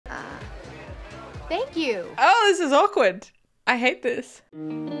Thank you. Oh, this is awkward. I hate this.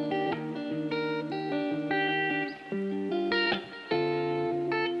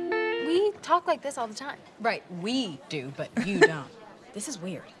 We talk like this all the time. Right, we do, but you don't. This is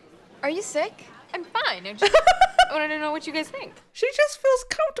weird. Are you sick? I'm fine. I wanted to know what you guys think. She just feels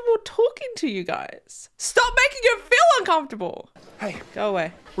comfortable talking to you guys. Stop making her feel uncomfortable. Hey, Go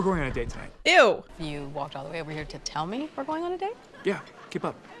away. we're going on a date tonight. Ew. You walked all the way over here to tell me we're going on a date? Yeah, keep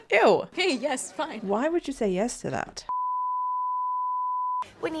up. Ew. Hey, yes, fine. Why would you say yes to that?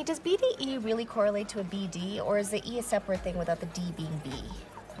 Whitney, does BDE really correlate to a BD, or is the E a separate thing without the D being B?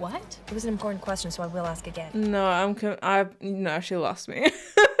 What? It was an important question, so I will ask again. No, no, she lost me.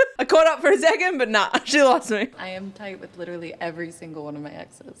 I caught up for a second, but nah, she lost me. I am tight with literally every single one of my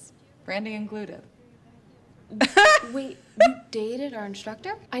exes, Brandy included. Wait, you dated our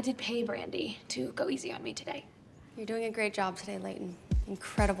instructor? I did pay Brandy to go easy on me today. You're doing a great job today, Leighton.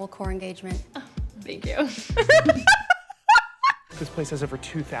 Incredible core engagement. Thank you. This place has over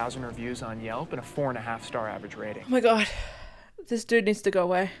 2,000 reviews on Yelp and a 4.5-star average rating. Oh my god. This dude needs to go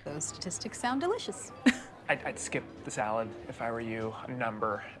away. Those statistics sound delicious. I'd skip the salad if I were you. A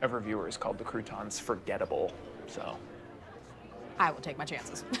number of reviewers called the croutons forgettable, so. I will take my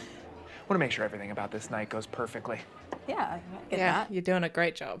chances. Want to make sure everything about this night goes perfectly. Yeah, I get Yeah, that. you're doing a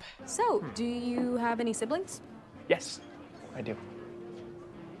great job. So, do you have any siblings? Yes, I do.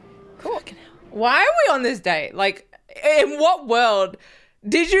 Cool. Why are we on this date? Like, in what world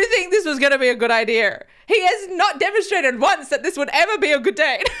did you think this was going to be a good idea? He has not demonstrated once that this would ever be a good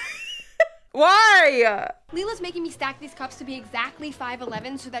date. Why? Leela's making me stack these cups to be exactly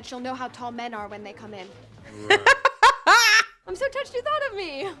 5'11" so that she'll know how tall men are when they come in. I'm so touched you thought of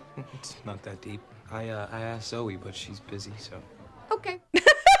me. It's not that deep. I asked Zoe, but she's busy, so. Okay.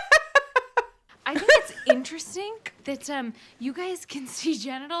 I think it's interesting that you guys can see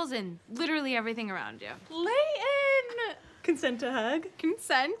genitals and literally everything around you. Leighton! Consent to hug?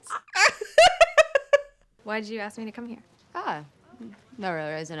 Consent? Why did you ask me to come here? Ah, no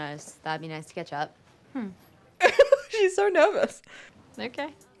real reason. I just thought it'd be nice to catch up. She's so nervous. Okay.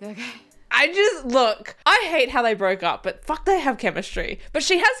 Okay. Look, I hate how they broke up, but fuck, they have chemistry. But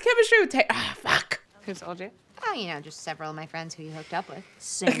she has chemistry with fuck. Who told you? Oh, you know, just several of my friends who you hooked up with.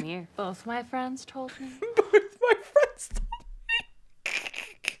 Same here. Both my friends told me. Both my friends told me.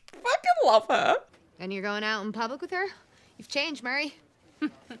 Fucking love her. And you're going out in public with her? You've changed, Murray.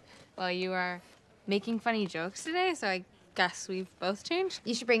 Well, you are making funny jokes today, so I guess we've both changed.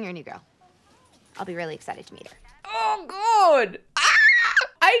 You should bring your new girl. I'll be really excited to meet her. Oh, God.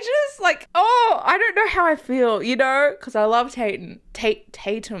 I don't know how I feel, you know? Because I love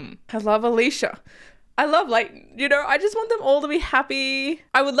Tatum. I love Alicia. I love Leighton, you know? I just want them all to be happy.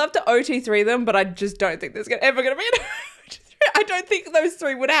 I would love to OT3 them, but I just don't think there's ever going to be an OT3. I don't think those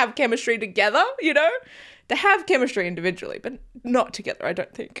three would have chemistry together, you know? They have chemistry individually, but not together, I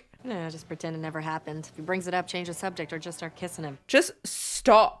don't think. No, just pretend it never happened. If he brings it up, change the subject, or just start kissing him. Just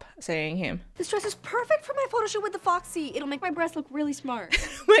stop seeing him. This dress is perfect for my photo shoot with the Foxy. It'll make my breasts look really smart.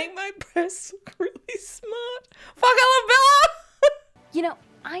 Make my breasts look really smart. Fuck, I love Bella! You know,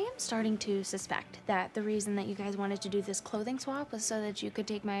 I am starting to suspect that the reason that you guys wanted to do this clothing swap was so that you could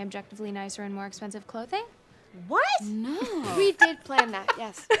take my objectively nicer and more expensive clothing? What? No. We did plan that,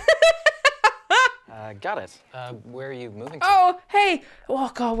 yes. Got it. Where are you moving to? Oh, hey.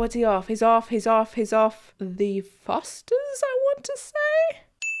 Oh, God, what's he off? He's off. The Fosters, I want to say?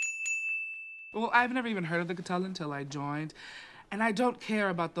 Well, I've never even heard of the Cattell until I joined. And I don't care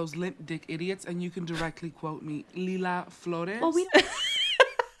about those limp dick idiots, and you can directly quote me, Lila Flores. Well, we...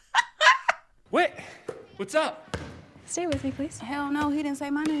 Wait, what's up? Stay with me, please. Hell no, he didn't say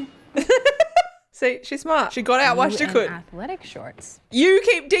my name. See, she's smart. She got out while she could. Athletic shorts. You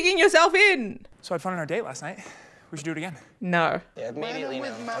keep digging yourself in. So I had fun on our date last night. We should do it again. No. Yeah, immediately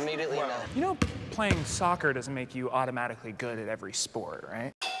no. Immediately no. You know, playing soccer doesn't make you automatically good at every sport,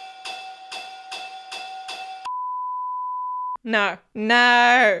 right? No. Could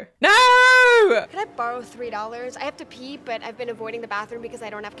I borrow $3? I have to pee, but I've been avoiding the bathroom because I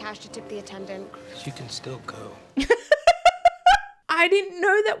don't have cash to tip the attendant. You can still go. I didn't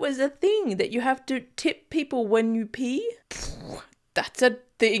know that was a thing, that you have to tip people when you pee. That's a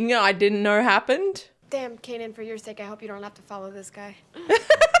thing I didn't know happened. Damn, Kanan, for your sake, I hope you don't have to follow this guy.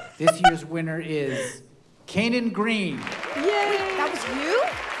 This year's winner is Kanan Green. Yay! That was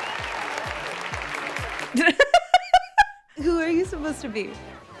you? Who are you supposed to be?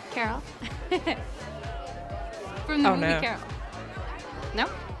 Carol? From the movie no. Carol. No?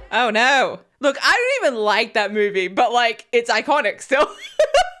 Oh, no. Look, I don't even like that movie, but, like, it's iconic still.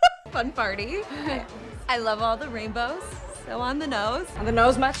 Fun party. I love all the rainbows. So on the nose. On the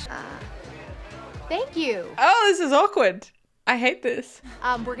nose much? Thank you. Oh, this is awkward. I hate this.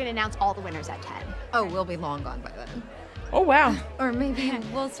 We're gonna announce all the winners at 10. Oh, we'll be long gone by then. Oh, wow. Or maybe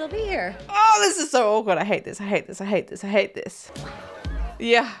we'll still be here. Oh, this is so awkward. I hate this. I hate this. I hate this. I hate this.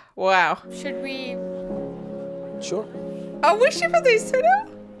 Yeah. Wow. Should we? Sure. Are we shipping these two now?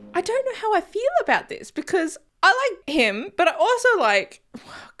 I don't know how I feel about this because I like him, but I also like...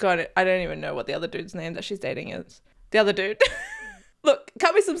 God, I don't even know what the other dude's name that she's dating is. The other dude. Look,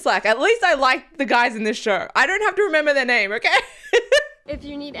 cut me some slack. At least I like the guys in this show. I don't have to remember their name, okay? If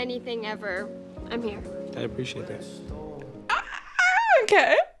you need anything ever, I'm here. I appreciate that.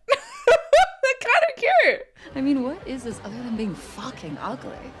 Okay. They're kind of cute. I mean, what is this other than being fucking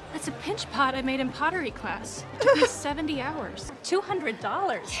ugly? That's a pinch pot I made in pottery class. It took me 70 hours.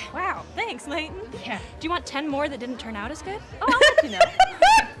 $200. Wow, thanks, Leighton. Yeah. Do you want 10 more that didn't turn out as good? Oh, I'll let you know.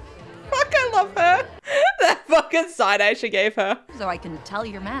 Fuck, I love her. That fucking side eye she gave her. So I can tell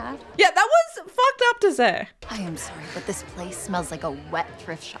you're mad. Yeah, that was fucked up to say. I am sorry, but this place smells like a wet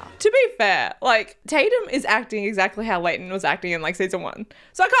thrift shop. To be fair, like, Tatum is acting exactly how Leighton was acting in, like, season 1.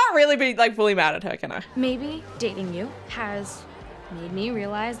 So I can't really be, like, fully mad at her, can I? Maybe dating you has made me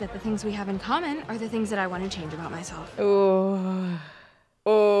realize that the things we have in common are the things that I want to change about myself. Oh.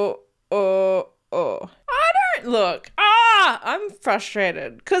 I don't look. I'm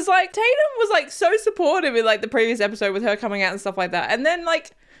frustrated. Because, like, Tatum was, like, so supportive in, like, the previous episode with her coming out and stuff like that. And then,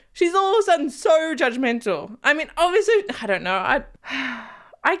 like, she's all of a sudden so judgmental. I mean, obviously, I don't know.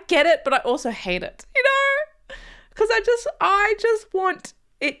 I get it, but I also hate it, you know? Because I just want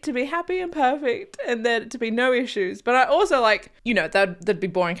it to be happy and perfect and there to be no issues. But I also, like, you know, that'd be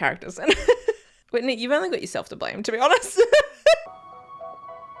boring characters. Whitney, you've only got yourself to blame, to be honest.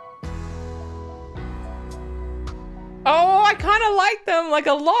 Oh, I kind of like them, like,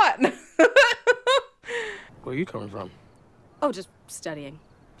 a lot. Where are you coming from? Oh, just studying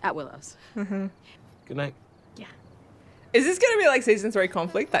at Willow's. Good night. Yeah. Is this going to be like season 3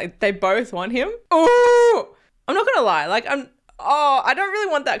 conflict? That they both want him? Oh, I'm not going to lie. Like, I don't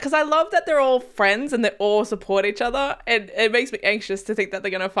really want that because I love that they're all friends and they all support each other. And it makes me anxious to think that they're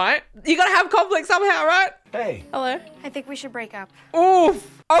going to fight. You got to have conflict somehow, right? Hey. Hello. I think we should break up.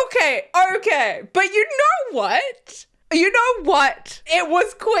 Oof. Okay. But you know what? It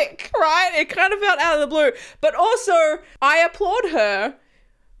was quick, right? It kind of felt out of the blue. But also, I applaud her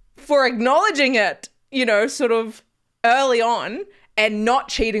for acknowledging it, you know, sort of early on and not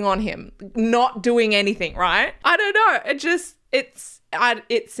cheating on him, not doing anything, right? I don't know.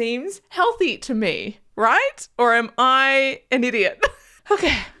 It seems healthy to me, right? Or am I an idiot?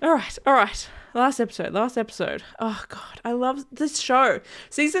 Okay. All right. Last episode. Oh, God. I love this show.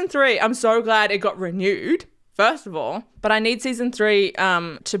 Season 3, I'm so glad it got renewed. First of all, but I need season 3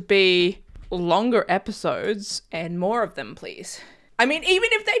 to be longer episodes and more of them, please. I mean, even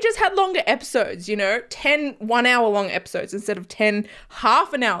if they just had longer episodes, you know, 10 1-hour-long episodes instead of 10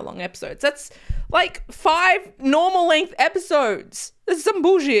 half-an-hour-long episodes. That's like 5 normal length episodes. This is some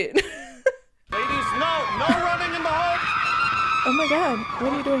bullshit. Ladies, no running in the home. Oh my God,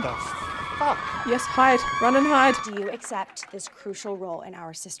 what are you doing? Fuck. Yes, hide, run and hide. Do you accept this crucial role in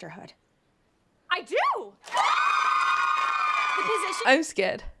our sisterhood? I do! The position. I'm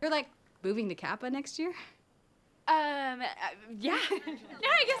scared. You're like moving to Kappa next year? Yeah. Yeah,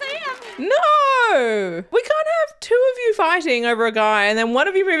 I guess I am. No! We can't have 2 of you fighting over a guy and then one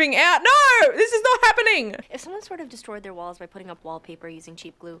of you moving out. No! This is not happening! If someone sort of destroyed their walls by putting up wallpaper using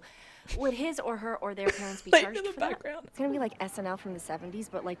cheap glue, would his or her or their parents be Like charged in the for background. that? It's gonna be like SNL from the 70s,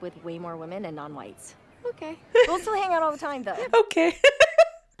 but like with way more women and non-whites. Okay. We'll still hang out all the time, though. Okay.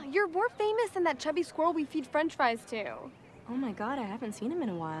 You're more famous than that chubby squirrel we feed french fries to. Oh my God, I haven't seen him in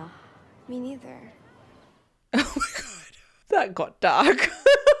a while. Me neither. Oh my God. That got dark.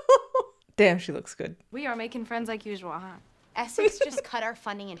 Damn, she looks good. We are making friends like usual, huh? Essex just cut our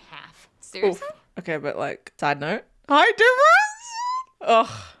funding in half. Seriously? Oof. Okay, but like, side note. Hi, difference! Ugh.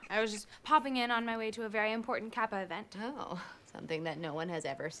 I was just popping in on my way to a very important Kappa event. Oh, something that no one has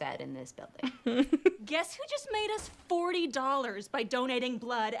ever said in this building. Guess who just made us $40 by donating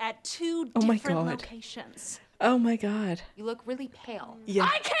blood at 2 Oh my different God. locations? Oh my God. You look really pale. Yeah.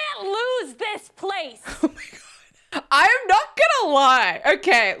 I can't lose this place! Oh my God. I'm not gonna lie.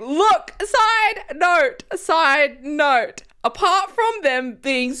 Okay, look, side note. Apart from them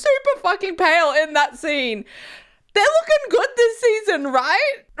being super fucking pale in that scene, they're looking good this season,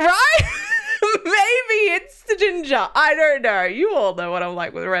 right? Maybe it's the ginger. I don't know. You all know what I'm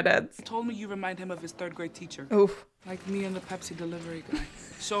like with redheads. He told me you remind him of his 3rd grade teacher. Oof. Like me and the Pepsi delivery guy.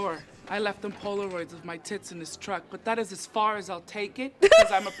 Sure, I left him Polaroids of my tits in his truck, but that is as far as I'll take it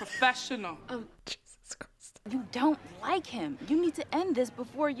because I'm a professional. Jesus Christ. You don't like him. You need to end this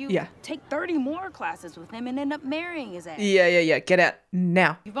before you take 30 more classes with him and end up marrying his ass. Yeah. Get out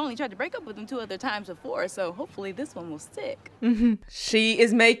now. You've only tried to break up with him 2 other times before, so hopefully this one will stick. She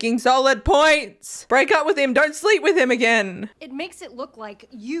is making solid points. Break up with him. Don't sleep with him again. It makes it look like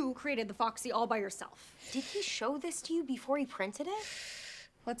you created the Foxy all by yourself. Did he show this to you before he printed it?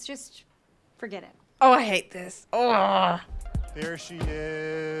 Let's just forget it. Oh, I hate this. Oh. There she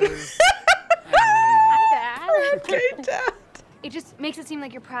is. Hi, Dad. Okay, Dad. It just makes it seem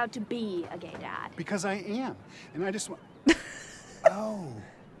like you're proud to be a gay dad. Because I am. And I just want... Oh,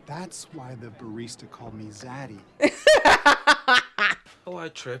 that's why the barista called me Zaddy. Oh, I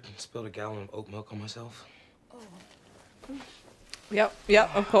tripped and spilled a gallon of oat milk on myself. Yep,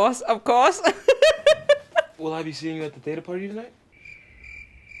 of course. Will I be seeing you at the data party tonight?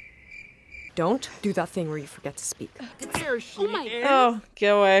 Don't do that thing where you forget to speak. There she is. Oh,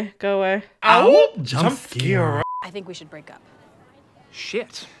 go away. Ow! Jump scare. I think we should break up.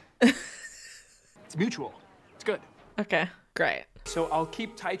 Shit. It's mutual. It's good. Okay, great. So I'll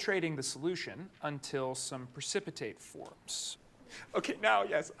keep titrating the solution until some precipitate forms. Okay, now,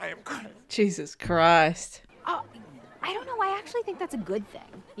 yes, I am crying. Jesus Christ. I don't know. I actually think that's a good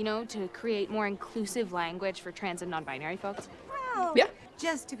thing. You know, to create more inclusive language for trans and non-binary folks. Well, yeah.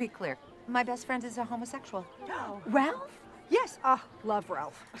 Just to be clear, my best friend is a homosexual. Ralph? Yes. Love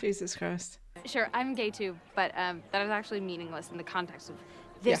Ralph. Jesus Christ. Sure, I'm gay too, but that is actually meaningless in the context of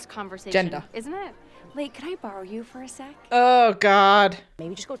this conversation. Gender. Isn't it? Like, could I borrow you for a sec? Oh, God.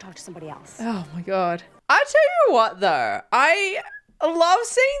 Maybe just go talk to somebody else. Oh, my God. I tell you what, though. I love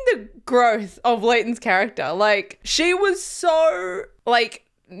seeing the growth of Leighton's character. Like, she was so, like,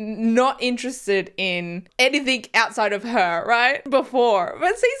 not interested in anything outside of her, right? Before.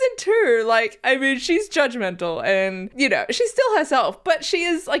 But season 2, like, I mean, she's judgmental and, you know, she's still herself, but she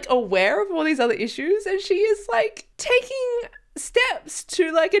is, like, aware of all these other issues and she is, like, taking steps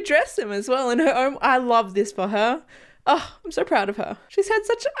to, like, address them as well in her own. I love this for her. Oh, I'm so proud of her. She's had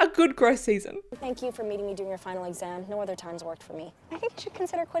such a good growth season. Thank you for meeting me during your final exam. No other times worked for me. I think you should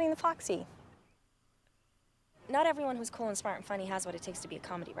consider quitting the Foxy. Not everyone who's cool and smart and funny has what it takes to be a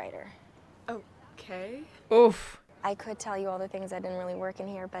comedy writer. Okay. Oof. I could tell you all the things that didn't really work in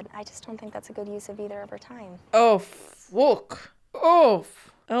here, but I just don't think that's a good use of either of our time. Oh, fuck. Oh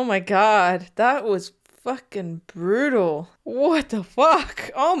my God. That was fucking brutal. What the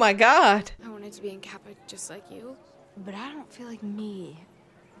fuck? Oh my God. I wanted to be in Kappa just like you. But I don't feel like me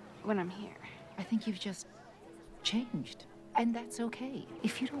when I'm here. I think you've just changed, and that's okay.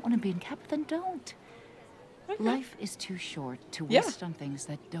 If you don't want to be in Kappa, then don't. Okay. Life is too short to waste on things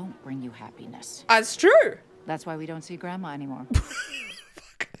that don't bring you happiness. That's true. That's why we don't see Grandma anymore.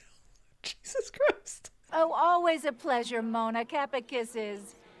 Jesus Christ. Oh, always a pleasure, Mona. Kappa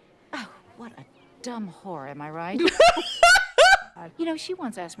kisses. Oh, what a dumb whore, am I right? You know, she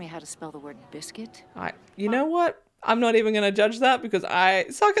once asked me how to spell the word biscuit. You know what? I'm not even going to judge that because I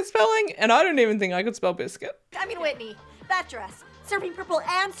suck at spelling and I don't even think I could spell biscuit. I mean, Whitney, that dress. Serving purple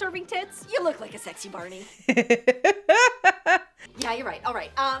and serving tits. You look like a sexy Barney. Yeah, you're right. All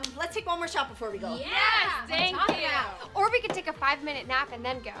right. Let's take one more shot before we go. Yes, thank you. Or we could take a 5-minute nap and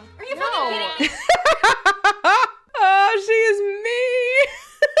then go. Are you fucking kidding me? Oh, she is me.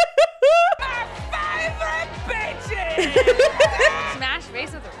 Smash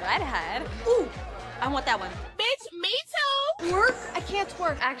face with a redhead. Ooh, I want that one. Bitch, me too. Twerk? I can't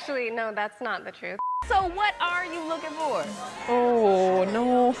twerk. Actually, no, that's not the truth. So what are you looking for? Oh,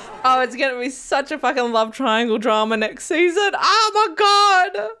 no. Oh, it's going to be such a fucking love triangle drama next season. Oh, my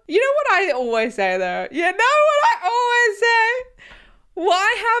God. You know what I always say, though? You know what I always say?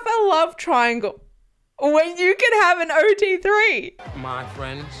 Why have a love triangle when you can have an OT3? My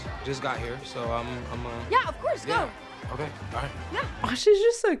friends just got here, so I'm Yeah, of course, go. Okay, all right. Yeah. Oh, she's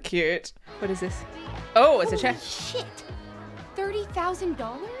just so cute. What is this? Oh, it's a check. Shit.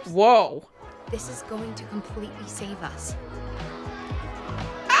 $30,000? Whoa. This is going to completely save us.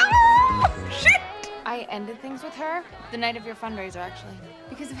 Oh, shit. I ended things with her the night of your fundraiser, actually.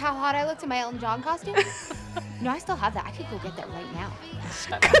 Because of how hot I looked in my Elton John costume? No, I still have that. I could go get that right now.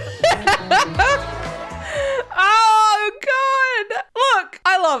 Oh, God. Look,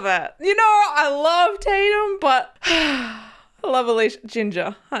 I love it. You know, I love Tatum, but I love Alicia.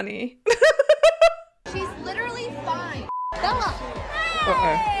 Ginger, honey. She's literally fine. Bella.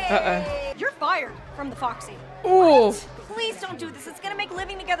 You're fired from the Foxy. Ooh. Please don't do this. It's gonna make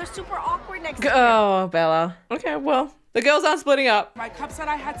living together super awkward next year. Oh, Bella. Okay, well, the girls aren't splitting up. My cup said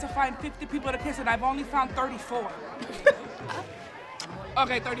I had to find 50 people to kiss, and I've only found 34.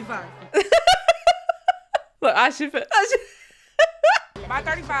 Okay, 35. Look, I should Bye,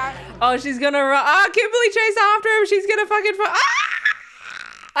 35. Oh, she's gonna run. Ah, Kimberly chased after him. She's gonna fucking.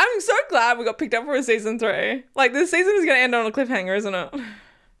 I'm so glad we got picked up for a season 3. Like, this season is gonna end on a cliffhanger, isn't it?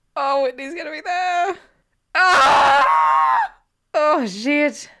 Oh, Whitney's gonna be there. Ah! Oh,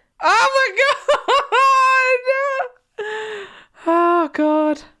 shit. Oh, my God. Oh,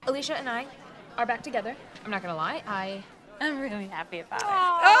 God. Alicia and I are back together. I'm not gonna lie, I'm really happy about it.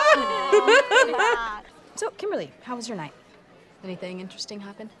 Oh. So, Kimberly, how was your night? Anything interesting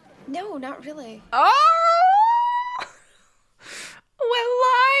happen? No, not really. Oh! We're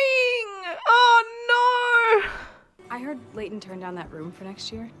lying! Oh, no! I heard Leighton turned down that room for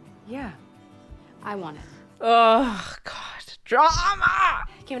next year. Yeah. I want it. Oh, God. Drama!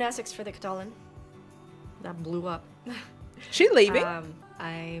 Came in Essex for the Catalan. That blew up. She leaving?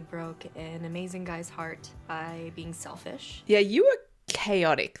 I broke an amazing guy's heart by being selfish. Yeah, you were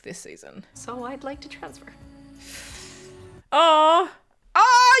chaotic this season. So I'd like to transfer. Oh.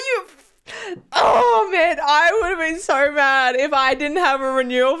 Oh, you... Oh, man, I would have been so mad if I didn't have a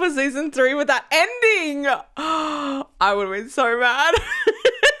renewal for season 3 with that ending. I would have been so mad.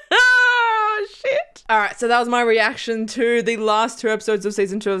 Oh, shit. All right, so that was my reaction to the last 2 episodes of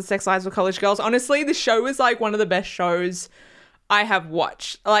season 2 of The Sex Lives of College Girls. Honestly, the show is like one of the best shows I have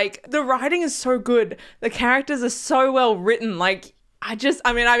watched. Like, the writing is so good. The characters are so well written. Like, I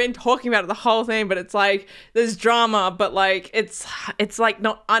mean, I've been talking about it the whole thing, but it's like, there's drama, but like, it's like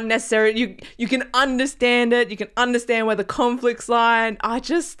not unnecessary. You can understand it. You can understand where the conflicts lie. I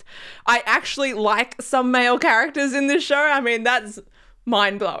actually like some male characters in this show. I mean, that's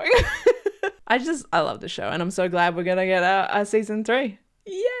mind-blowing. I love the show, and I'm so glad we're gonna get a season 3.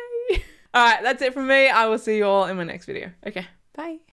 Yay! All right, that's it from me. I will see you all in my next video. Okay, bye.